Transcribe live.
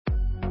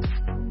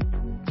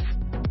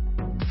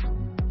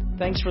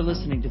Thanks for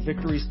listening to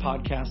Victory's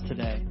podcast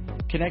today.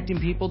 Connecting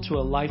people to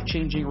a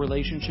life-changing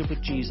relationship with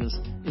Jesus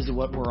is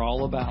what we're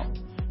all about.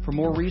 For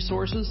more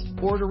resources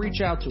or to reach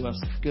out to us,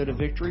 go to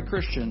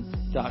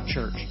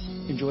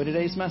victorychristian.church. Enjoy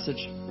today's message.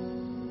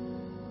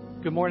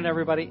 Good morning,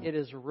 everybody. It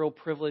is a real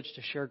privilege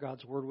to share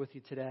God's Word with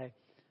you today.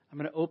 I'm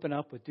going to open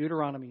up with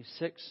Deuteronomy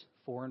 6,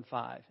 4, and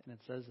 5, and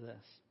it says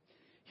this.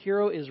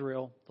 Hear, O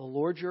Israel, the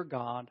Lord your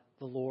God,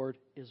 the Lord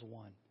is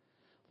one.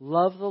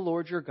 Love the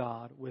Lord your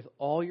God with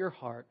all your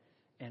heart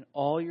and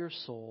all your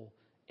soul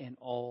and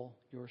all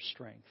your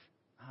strength.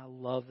 I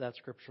love that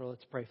scripture.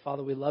 Let's pray.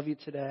 Father, we love you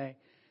today,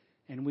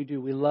 and we do.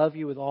 We love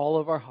you with all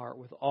of our heart,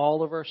 with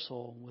all of our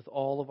soul, with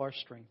all of our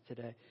strength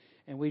today.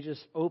 And we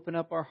just open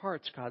up our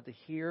hearts, God, to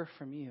hear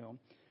from you.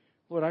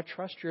 Lord, I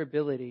trust your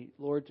ability,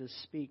 Lord, to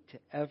speak to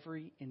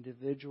every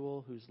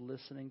individual who's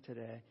listening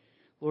today.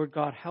 Lord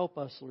God, help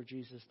us, Lord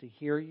Jesus, to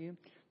hear you,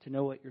 to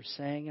know what you're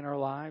saying in our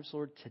lives,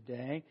 Lord,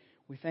 today.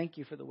 We thank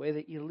you for the way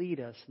that you lead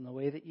us and the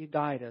way that you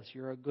guide us.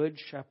 You're a good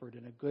shepherd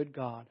and a good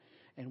God.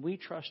 And we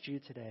trust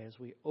you today as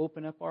we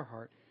open up our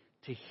heart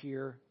to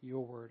hear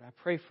your word. I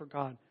pray for,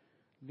 God,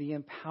 the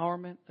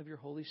empowerment of your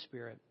Holy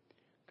Spirit,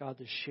 God,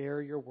 to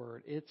share your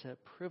word. It's a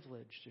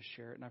privilege to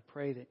share it. And I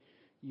pray that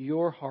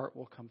your heart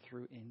will come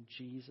through in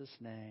Jesus'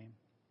 name.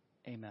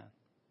 Amen.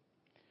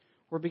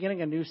 We're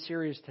beginning a new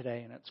series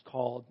today, and it's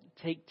called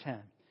Take 10.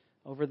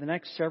 Over the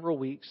next several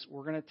weeks,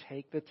 we're going to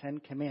take the 10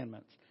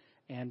 commandments.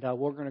 And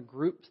we're going to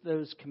group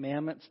those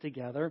commandments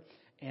together.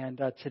 And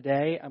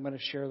today I'm going to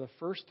share the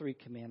first 3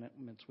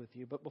 commandments with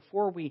you. But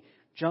before we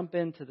jump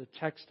into the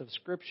text of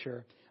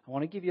Scripture, I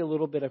want to give you a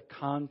little bit of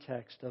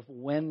context of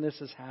when this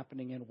is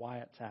happening and why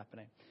it's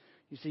happening.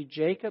 You see,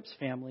 Jacob's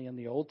family in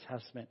the Old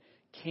Testament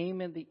came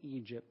into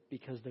Egypt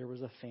because there was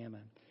a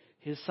famine.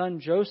 His son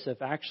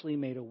Joseph actually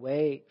made a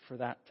way for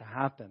that to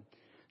happen.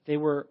 They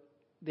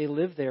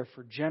lived there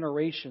for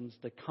generations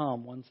to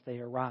come once they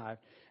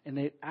arrived. And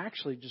they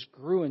actually just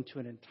grew into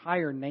an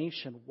entire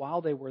nation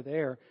while they were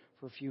there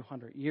for a few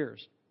hundred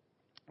years.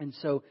 And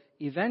so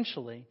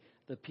eventually,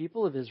 the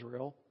people of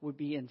Israel would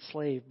be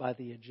enslaved by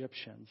the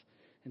Egyptians.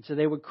 And so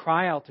they would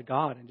cry out to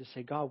God and just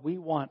say, God, we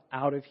want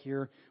out of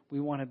here. We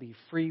want to be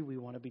free. We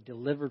want to be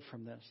delivered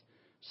from this.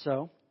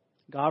 So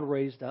God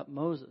raised up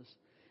Moses.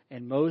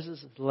 And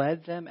Moses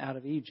led them out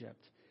of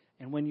Egypt.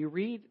 And when you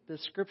read the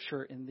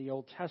scripture in the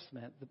Old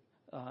Testament,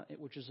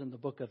 which is in the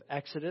book of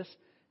Exodus,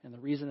 and the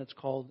reason it's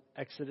called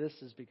Exodus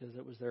is because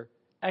it was their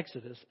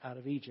exodus out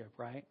of Egypt,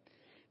 right?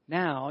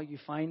 Now you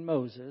find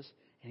Moses,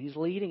 and he's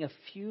leading a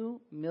few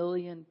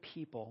million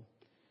people.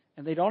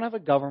 And they don't have a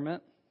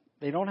government.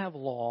 They don't have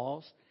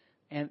laws.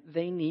 And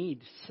they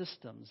need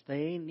systems.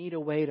 They need a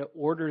way to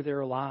order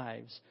their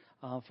lives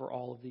for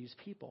all of these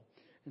people.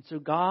 And so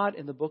God,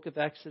 in the book of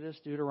Exodus,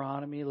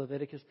 Deuteronomy,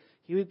 Leviticus,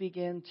 he would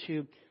begin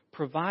to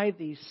provide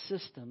these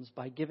systems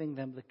by giving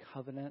them the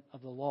covenant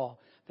of the law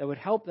that would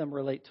help them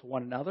relate to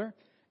one another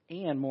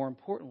and, more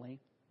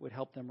importantly, would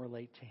help them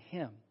relate to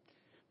him.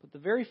 But the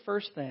very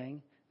first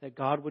thing that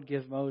God would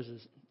give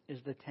Moses is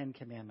the 10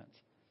 Commandments.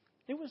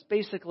 It was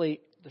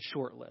basically the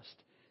short list.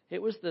 It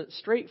was the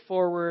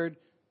straightforward,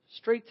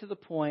 straight to the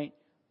point.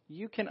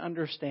 You can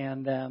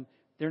understand them.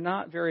 They're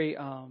not very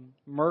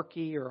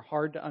murky or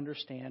hard to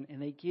understand,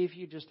 and they give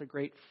you just a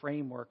great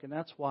framework. And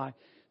that's why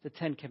the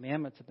 10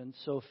 Commandments have been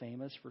so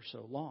famous for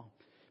so long,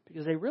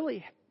 because they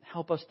really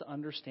help us to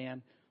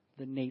understand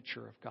the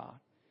nature of God.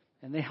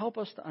 And they help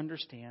us to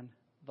understand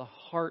the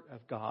heart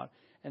of God.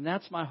 And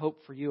that's my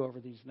hope for you over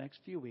these next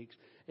few weeks,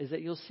 is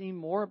that you'll see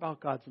more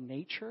about God's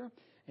nature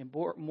and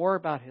more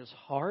about his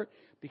heart,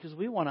 because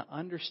we want to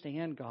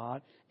understand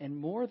God. And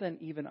more than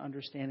even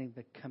understanding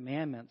the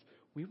commandments,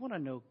 we want to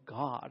know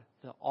God,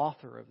 the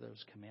author of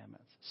those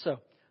commandments. So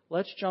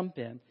let's jump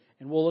in,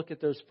 and we'll look at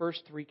those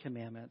first 3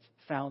 commandments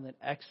found in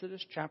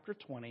Exodus chapter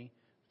 20,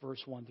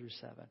 verse 1 through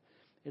 7.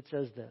 It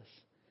says this,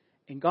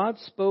 And God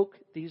spoke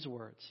these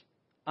words,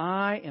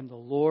 I am the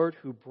Lord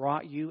who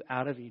brought you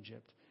out of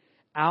Egypt,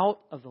 out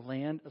of the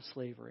land of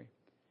slavery.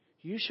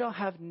 You shall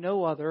have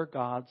no other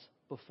gods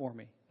before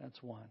me.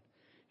 That's 1.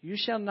 You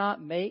shall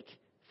not make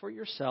for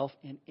yourself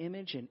an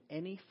image in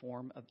any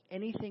form of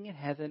anything in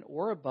heaven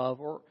or above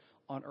or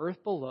on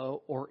earth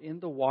below or in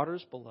the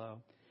waters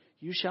below.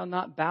 You shall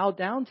not bow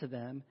down to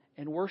them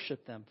and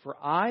worship them. For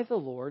I, the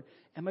Lord,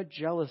 am a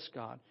jealous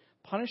God,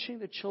 punishing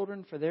the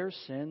children for their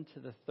sin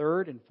to the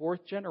 3rd and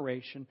 4th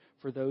generation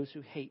for those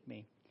who hate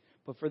me.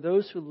 But for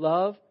those who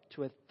love,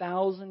 to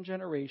 1,000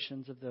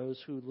 generations of those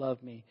who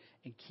love me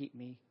and keep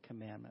me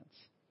commandments.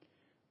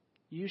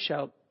 You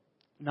shall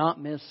not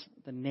miss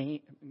the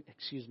name,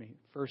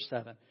 verse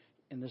 7,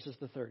 and this is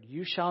the 3rd.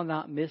 You shall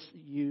not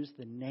misuse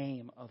the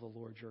name of the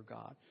Lord your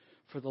God.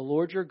 For the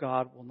Lord your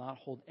God will not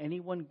hold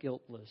anyone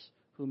guiltless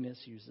who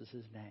misuses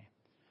his name.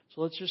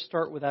 So let's just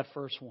start with that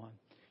first one.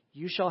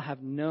 You shall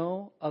have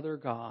no other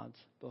gods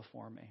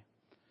before me.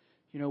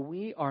 You know,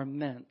 we are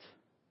meant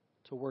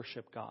to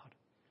worship God,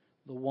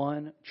 the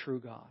one true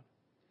God.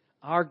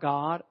 Our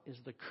God is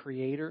the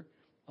creator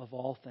of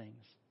all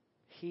things.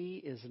 He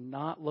is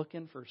not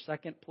looking for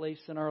second place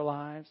in our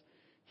lives.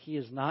 He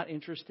is not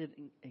interested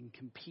in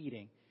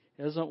competing.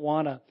 He doesn't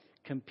want to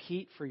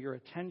compete for your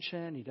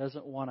attention. He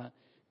doesn't want to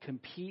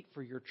compete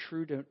for your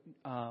true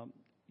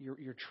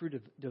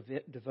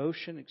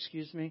devotion.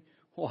 Excuse me.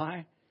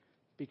 Why?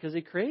 Because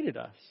He created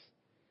us.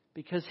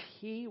 Because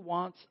He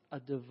wants a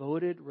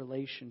devoted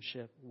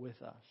relationship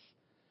with us.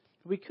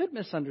 We could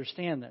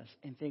misunderstand this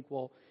and think,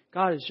 well,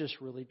 God is just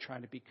really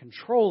trying to be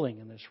controlling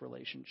in this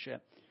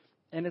relationship.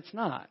 And it's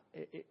not.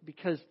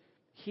 Because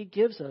He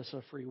gives us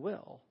a free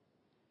will.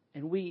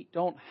 And we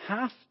don't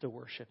have to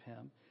worship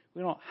Him.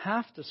 We don't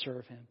have to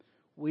serve Him.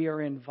 We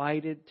are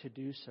invited to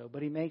do so.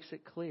 But He makes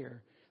it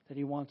clear that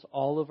He wants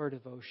all of our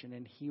devotion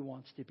and He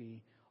wants to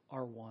be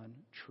our one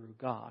true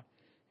God.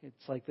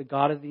 It's like the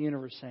God of the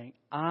universe saying,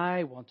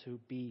 I want to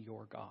be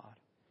your God.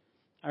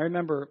 I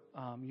remember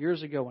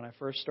years ago when I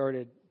first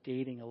started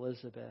dating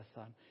Elizabeth,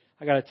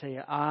 I got to tell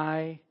you,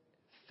 I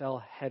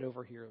fell head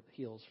over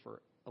heels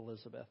for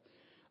Elizabeth.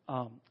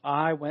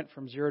 I went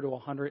from 0 to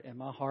 100 in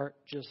my heart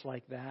just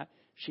like that.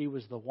 She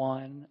was the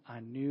one.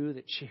 I knew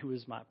that she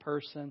was my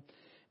person.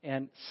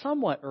 And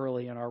somewhat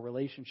early in our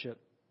relationship,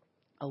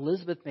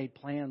 Elizabeth made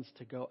plans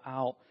to go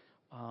out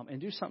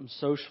and do something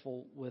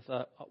social with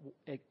a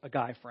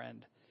guy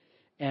friend.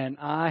 And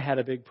I had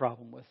a big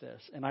problem with this.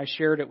 And I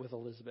shared it with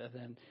Elizabeth.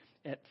 And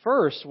at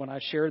first, when I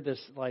shared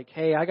this, like,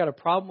 hey, I got a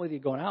problem with you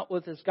going out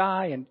with this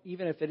guy, and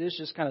even if it is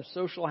just kind of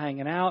social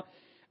hanging out,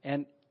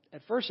 and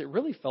at first it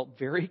really felt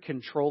very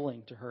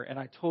controlling to her, and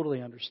I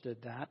totally understood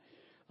that.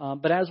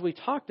 But as we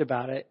talked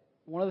about it,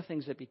 one of the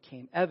things that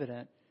became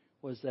evident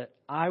was that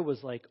I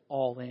was like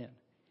all in.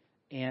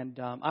 And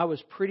I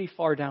was pretty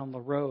far down the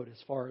road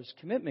as far as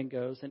commitment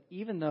goes, and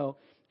even though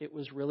it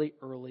was really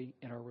early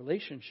in our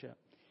relationship.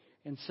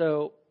 And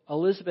so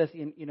Elizabeth,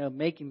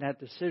 making that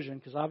decision,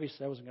 because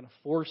obviously I wasn't going to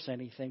force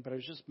anything, but I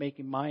was just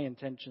making my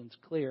intentions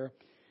clear,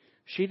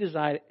 she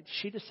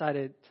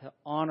decided to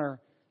honor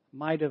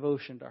my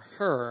devotion to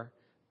her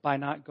by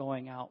not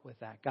going out with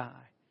that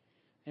guy.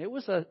 And it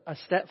was a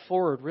step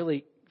forward,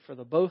 really, for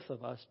the both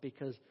of us,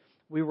 because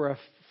we were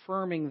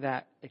affirming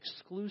that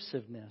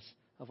exclusiveness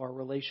of our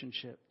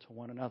relationship to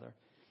one another.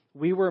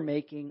 We were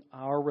making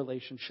our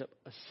relationship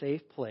a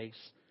safe place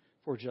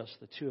for just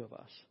the two of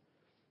us.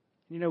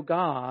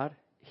 God,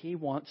 He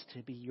wants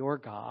to be your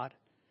God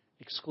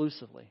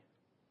exclusively.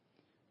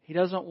 He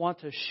doesn't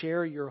want to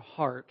share your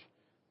heart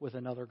with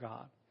another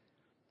God.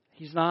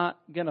 He's not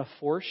going to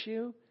force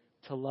you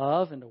to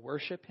love and to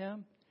worship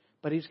Him,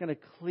 but He's going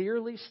to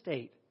clearly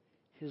state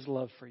His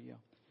love for you.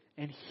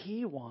 And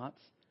He wants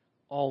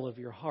all of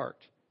your heart,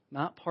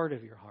 not part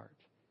of your heart.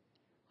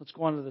 Let's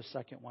go on to the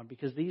second one,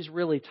 because these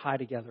really tie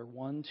together,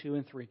 1, 2,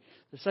 and 3.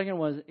 The second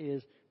one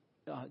is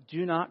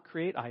do not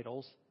create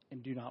idols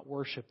and do not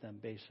worship them,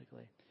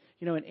 basically.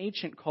 In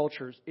ancient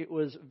cultures, it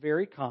was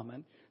very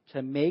common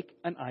to make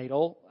an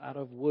idol out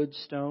of wood,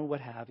 stone,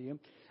 what have you,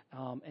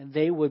 and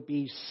they would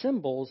be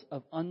symbols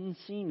of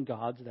unseen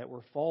gods that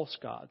were false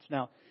gods.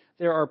 Now,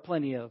 there are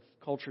plenty of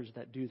cultures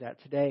that do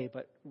that today,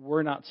 but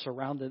we're not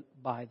surrounded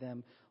by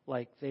them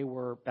like they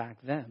were back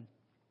then.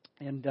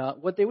 And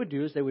what they would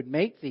do is they would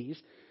make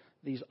these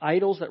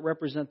idols that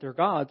represent their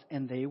gods,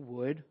 and they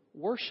would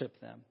worship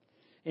them.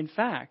 In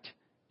fact,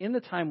 in the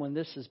time when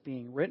this is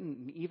being written,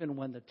 and even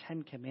when the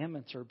Ten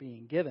Commandments are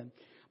being given,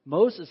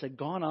 Moses had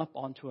gone up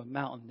onto a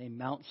mountain named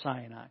Mount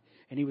Sinai,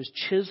 and he was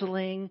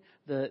chiseling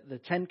the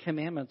Ten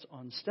Commandments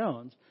on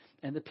stones.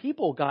 And the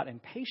people got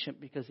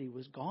impatient because he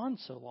was gone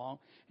so long.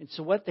 And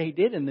so what they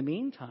did in the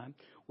meantime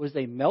was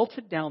they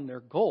melted down their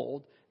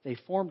gold, they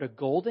formed a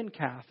golden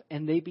calf,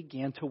 and they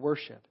began to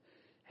worship.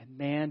 And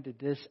man, did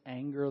this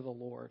anger the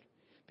Lord.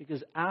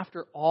 Because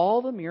after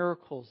all the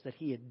miracles that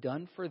He had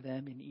done for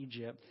them in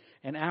Egypt,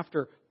 and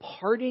after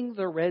parting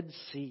the Red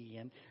Sea,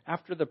 and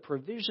after the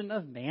provision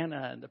of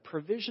manna, and the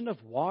provision of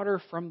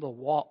water from the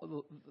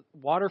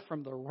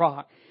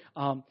rock,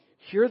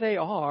 here they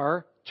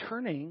are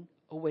turning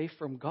away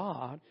from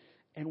God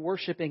and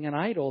worshiping an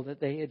idol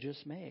that they had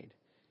just made.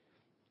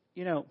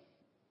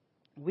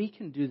 We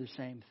can do the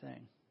same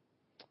thing.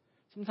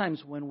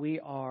 Sometimes when we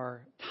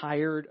are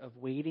tired of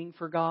waiting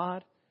for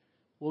God,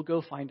 we'll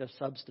go find a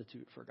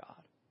substitute for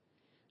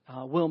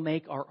God. We'll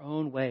make our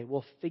own way.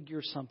 We'll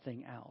figure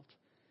something out.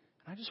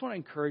 And I just want to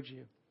encourage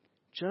you,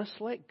 just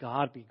let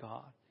God be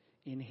God.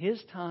 In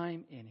His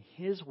time, in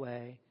His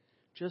way,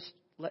 just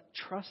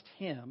trust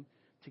Him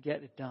to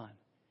get it done.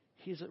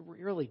 He's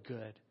really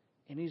good,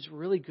 and He's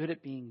really good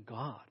at being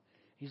God.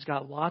 He's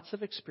got lots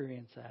of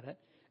experience at it,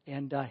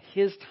 and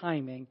His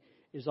timing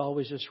is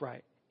always just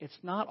right. It's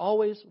not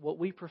always what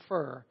we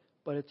prefer,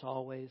 but it's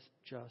always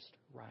just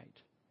right.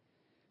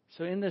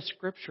 So in this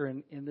scripture,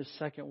 in this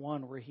second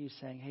one, where He's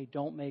saying, hey,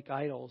 don't make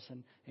idols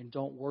and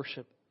don't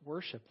worship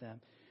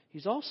them,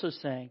 He's also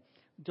saying,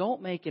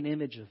 don't make an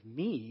image of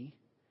me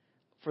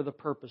for the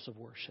purpose of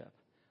worship.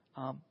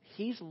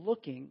 He's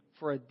looking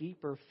for a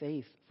deeper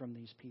faith from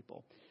these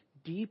people,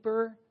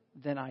 deeper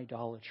than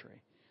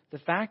idolatry. The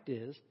fact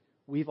is,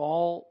 we've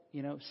all,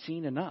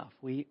 seen enough.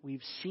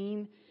 We've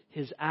seen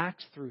His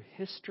acts through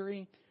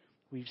history.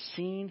 We've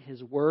seen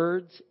His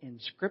words in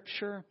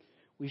Scripture.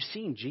 We've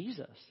seen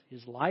Jesus,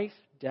 his life,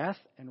 death,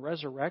 and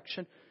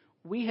resurrection.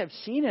 We have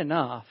seen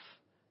enough.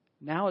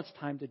 Now it's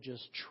time to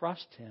just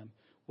trust him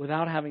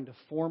without having to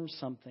form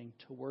something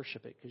to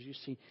worship it. Because you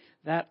see,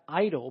 that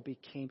idol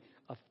became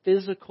a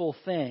physical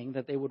thing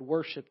that they would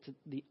worship, to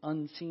the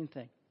unseen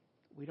thing.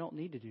 We don't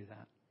need to do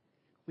that.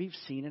 We've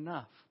seen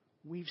enough.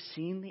 We've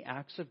seen the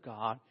acts of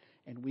God,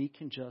 and we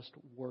can just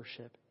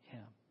worship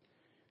him.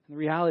 And the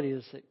reality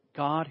is that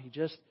God,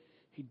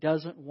 he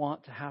doesn't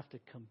want to have to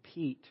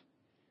compete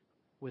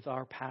with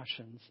our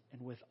passions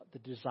and with the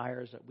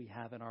desires that we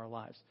have in our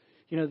lives.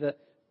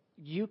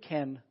 You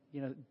can,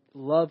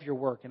 love your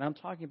work. And I'm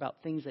talking about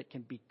things that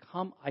can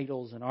become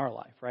idols in our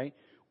life, right?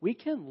 We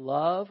can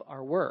love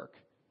our work.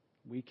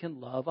 We can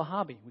love a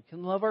hobby. We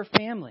can love our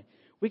family.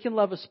 We can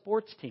love a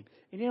sports team.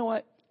 And you know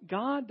what?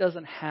 God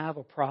doesn't have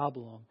a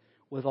problem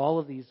with all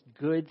of these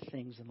good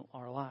things in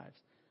our lives.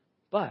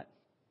 But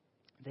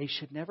they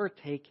should never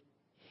take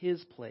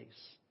his place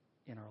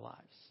in our lives.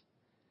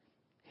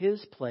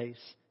 His place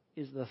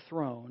is the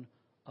throne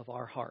of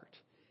our heart.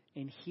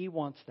 And he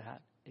wants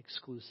that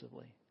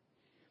exclusively.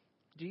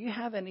 Do you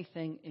have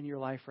anything in your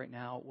life right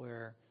now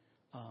where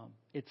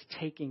it's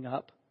taking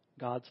up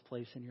God's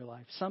place in your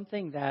life?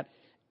 Something that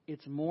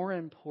it's more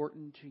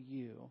important to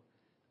you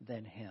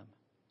than him.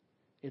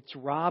 It's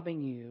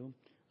robbing you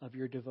of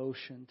your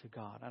devotion to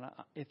God. And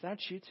if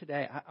that's you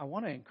today, I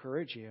want to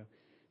encourage you.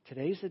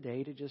 Today's the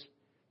day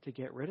to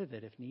get rid of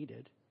it if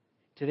needed.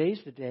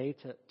 Today's the day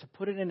to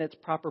put it in its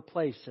proper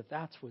place if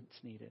that's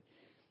what's needed.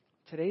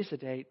 Today's the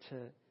day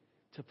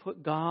to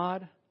put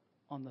God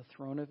on the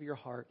throne of your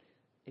heart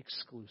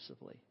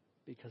exclusively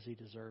because he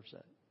deserves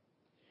it.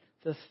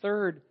 The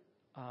third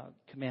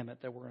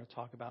commandment that we're going to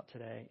talk about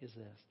today is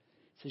this.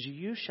 It says,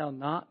 you shall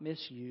not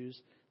misuse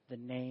the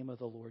name of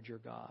the Lord your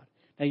God.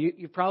 Now,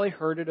 you've probably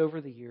heard it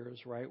over the years,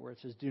 right, where it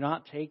says, do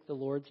not take the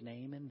Lord's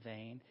name in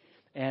vain.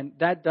 And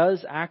that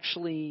does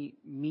actually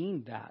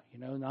mean that,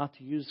 not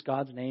to use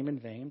God's name in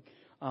vain.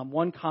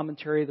 One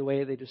commentary, the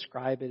way they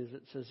describe it is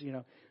it says,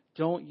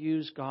 don't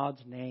use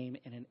God's name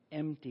in an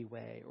empty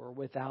way or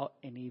without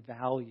any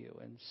value.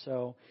 And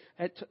so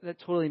that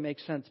totally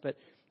makes sense. But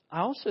I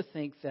also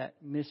think that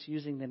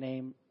misusing the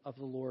name of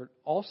the Lord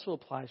also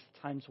applies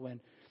to times when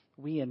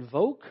we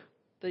invoke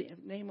the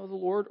name of the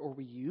Lord or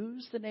we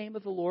use the name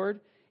of the Lord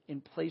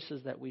in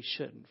places that we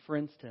shouldn't. For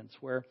instance,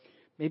 where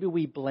maybe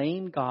we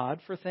blame God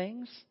for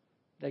things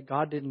that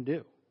God didn't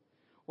do.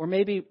 Or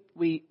maybe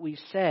we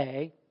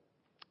say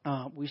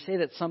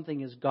that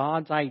something is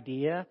God's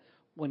idea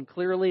when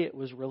clearly it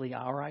was really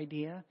our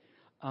idea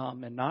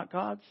and not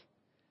God's.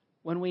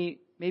 When we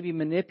maybe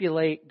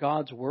manipulate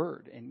God's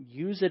word and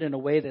use it in a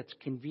way that's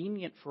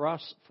convenient for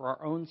us for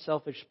our own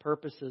selfish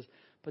purposes,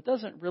 but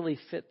doesn't really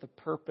fit the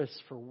purpose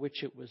for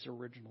which it was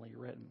originally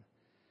written.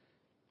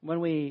 When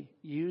we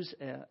use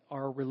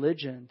our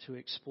religion to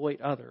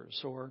exploit others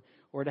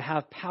or to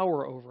have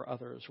power over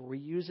others, or we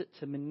use it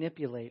to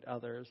manipulate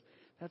others,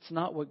 that's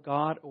not what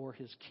God or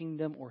his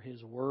kingdom or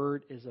his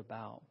word is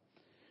about.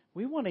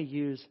 We want to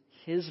use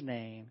his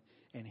name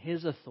and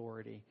his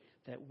authority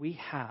that we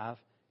have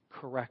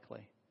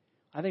correctly.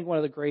 I think one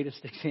of the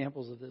greatest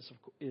examples of this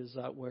is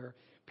where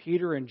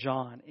Peter and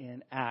John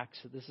in Acts,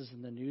 this is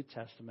in the New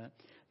Testament,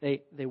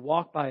 they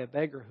walk by a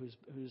beggar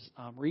who's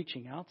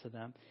reaching out to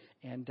them,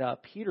 and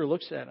Peter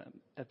looks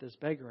at this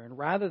beggar, and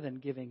rather than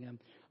giving him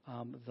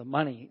the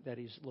money that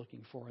he's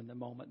looking for in the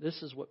moment,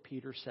 this is what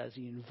Peter says.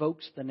 He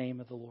invokes the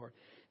name of the Lord.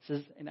 It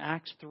says in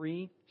Acts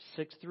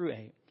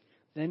 3:6-8,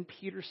 then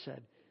Peter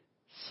said,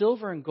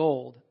 silver and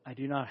gold I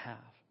do not have,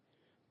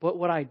 but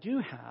what I do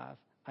have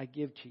I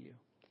give to you.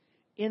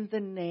 In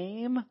the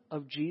name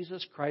of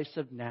Jesus Christ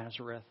of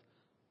Nazareth,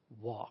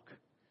 walk.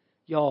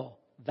 Y'all,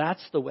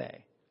 that's the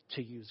way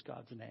to use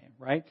God's name,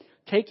 right?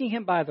 Taking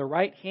him by the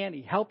right hand,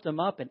 he helped him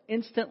up, and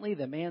instantly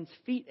the man's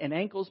feet and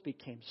ankles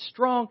became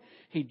strong.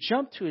 He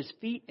jumped to his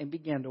feet and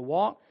began to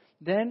walk.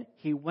 Then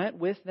he went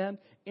with them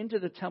into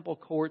the temple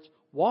courts,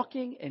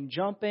 walking and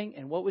jumping.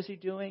 And what was he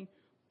doing?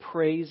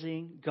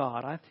 Praising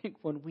God. I think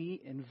when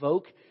we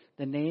invoke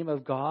the name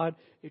of God,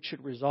 it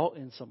should result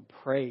in some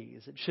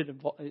praise. It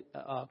should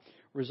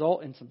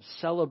result in some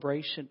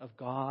celebration of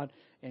God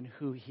and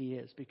who he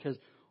is. Because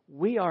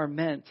we are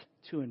meant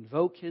to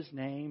invoke his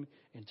name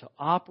and to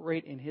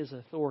operate in his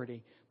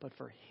authority, but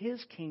for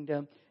his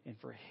kingdom and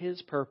for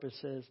his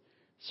purposes,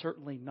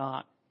 certainly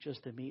not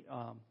just to meet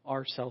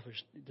our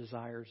selfish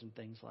desires and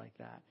things like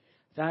that.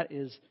 That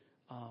is,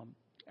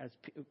 as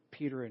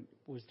Peter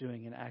was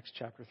doing in Acts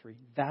chapter 3,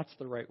 that's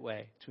the right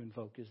way to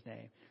invoke his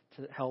name,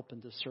 to help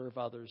and to serve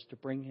others, to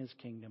bring his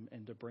kingdom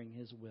and to bring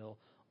his will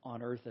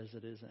on earth as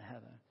it is in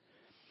heaven.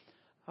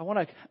 I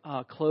want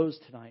to close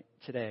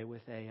today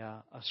with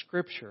a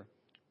scripture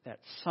that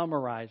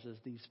summarizes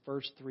these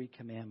first three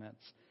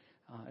commandments.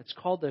 It's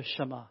called the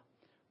Shema,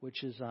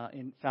 which is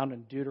found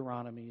in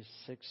Deuteronomy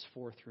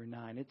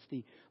 6:4-9. It's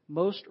the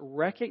most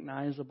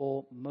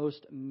recognizable,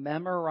 most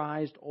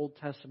memorized Old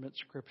Testament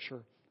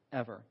scripture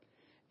ever.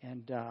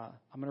 And I'm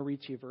going to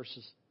read to you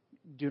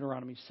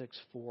Deuteronomy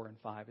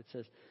 6:4-5. It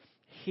says,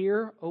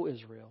 Hear, O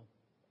Israel,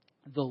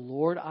 The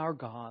Lord our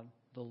God,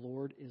 the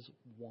Lord is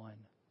one.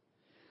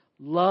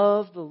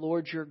 Love the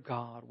Lord your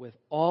God with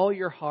all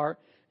your heart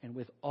and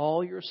with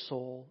all your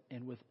soul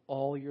and with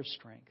all your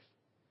strength.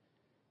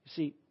 You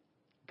see,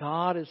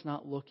 God is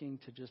not looking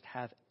to just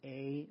have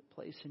a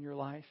place in your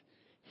life.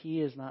 He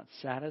is not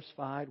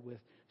satisfied with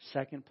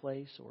second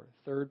place or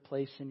third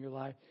place in your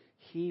life.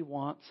 He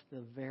wants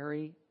the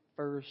very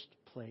first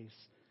place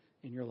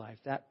in your life,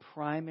 that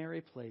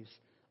primary place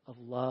of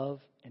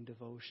love and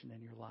devotion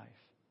in your life.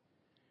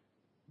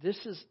 This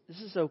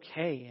is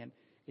okay, and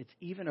it's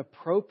even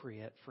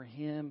appropriate for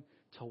Him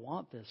to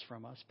want this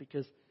from us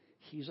because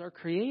He's our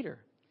Creator.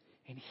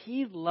 And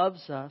He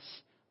loves us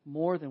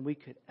more than we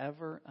could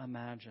ever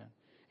imagine.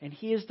 And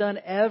He has done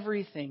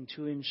everything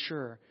to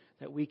ensure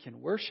that we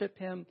can worship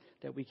Him,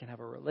 that we can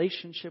have a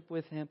relationship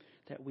with Him,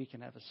 that we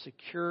can have a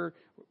secure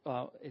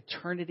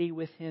eternity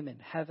with Him in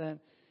heaven.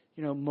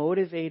 You know,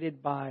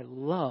 motivated by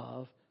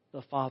love,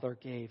 the Father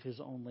gave His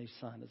only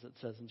Son, as it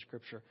says in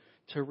Scripture,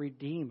 to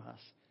redeem us.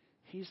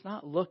 He's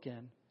not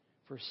looking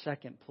for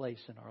second place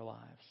in our lives.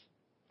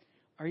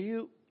 Are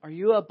you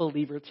a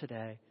believer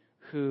today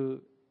who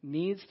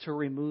needs to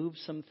remove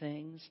some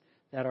things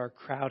that are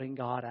crowding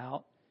God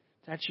out?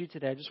 If that's you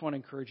today, I just want to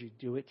encourage you to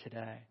do it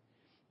today.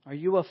 Are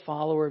you a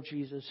follower of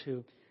Jesus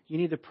who you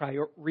need to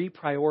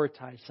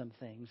reprioritize some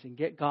things and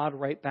get God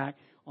right back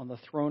on the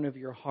throne of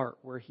your heart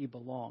where He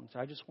belongs?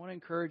 I just want to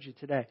encourage you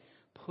today,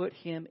 put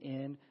Him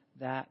in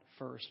that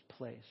first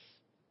place.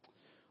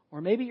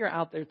 Or maybe you're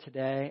out there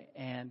today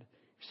and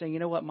you're saying, you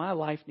know what, my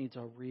life needs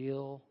a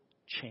real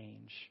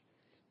change.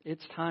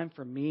 It's time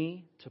for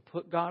me to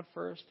put God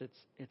first.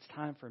 It's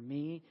time for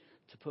me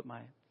to put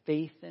my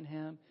faith in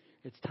Him.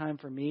 It's time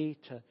for me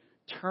to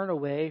turn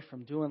away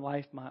from doing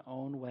life my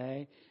own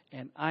way.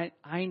 And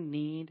I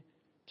need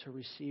to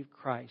receive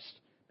Christ,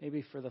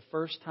 maybe for the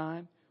first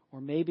time, or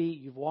maybe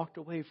you've walked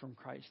away from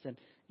Christ and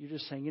you're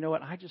just saying, you know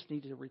what, I just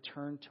need to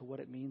return to what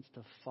it means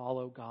to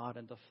follow God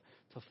and to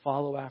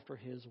follow after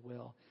His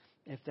will.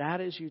 If that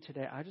is you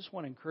today, I just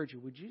want to encourage you.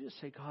 Would you just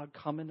say, God,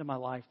 come into my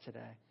life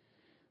today.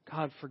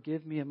 God,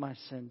 forgive me of my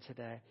sin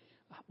today.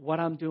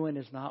 What I'm doing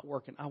is not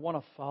working. I want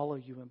to follow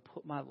you and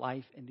put my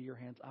life into your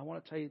hands. I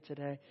want to tell you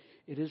today,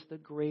 it is the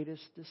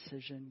greatest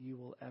decision you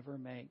will ever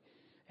make.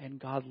 And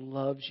God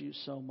loves you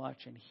so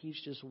much, and He's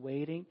just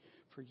waiting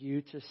for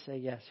you to say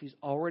yes. He's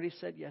already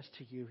said yes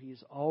to you.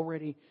 He's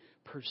already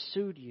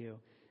pursued you,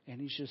 and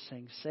He's just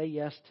saying, say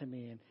yes to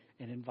me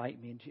and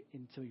invite me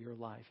into your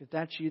life. If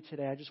that's you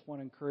today, I just want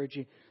to encourage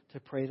you to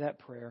pray that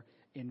prayer,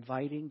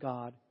 inviting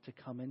God to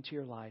come into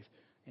your life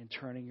and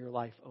turning your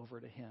life over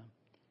to Him.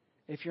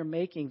 If you're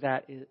making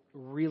that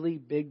really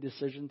big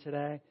decision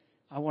today,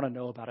 I want to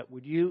know about it.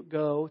 Would you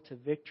go to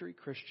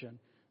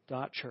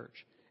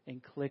victorychristian.church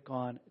and click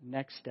on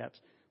Next Steps?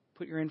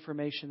 Put your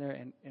information there,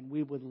 and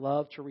we would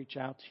love to reach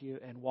out to you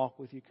and walk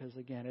with you because,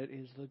 again, it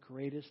is the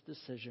greatest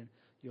decision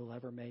you'll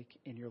ever make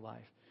in your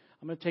life.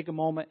 I'm going to take a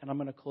moment, and I'm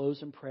going to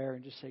close in prayer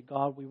and just say,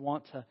 God, we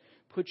want to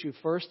put you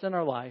first in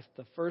our life,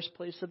 the first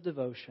place of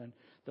devotion,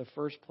 the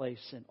first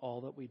place in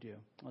all that we do.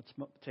 Let's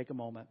take a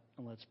moment,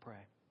 and let's pray.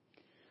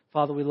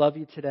 Father, we love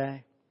you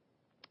today,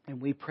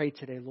 and we pray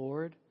today,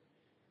 Lord,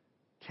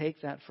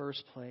 take that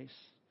first place.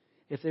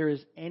 If there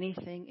is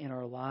anything in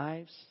our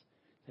lives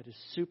that has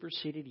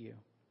superseded you,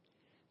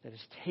 that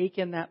has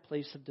taken that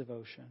place of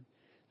devotion,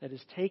 that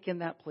has taken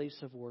that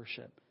place of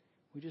worship,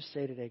 we just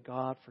say today,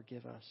 God,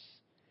 forgive us.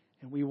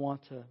 And we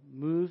want to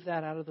move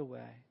that out of the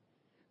way.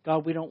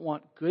 God, we don't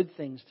want good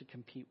things to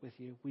compete with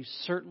you. We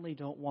certainly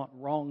don't want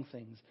wrong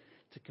things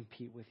to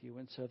compete with you.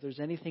 And so if there's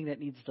anything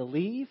that needs to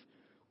leave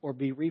or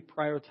be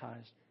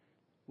reprioritized,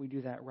 we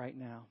do that right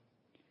now.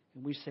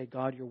 And we say,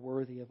 God, you're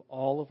worthy of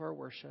all of our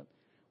worship,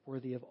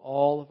 worthy of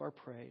all of our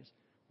praise,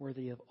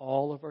 worthy of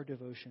all of our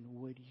devotion.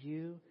 Would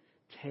you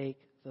take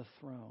the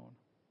throne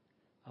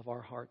of our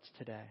hearts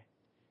today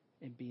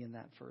and be in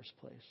that first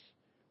place?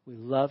 We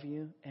love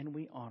you and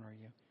we honor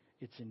you.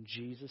 It's in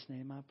Jesus'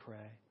 name I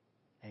pray.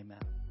 Amen.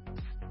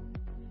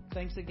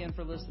 Thanks again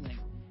for listening.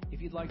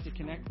 If you'd like to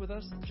connect with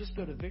us, just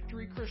go to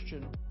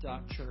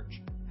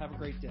victorychristian.church. Have a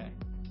great day.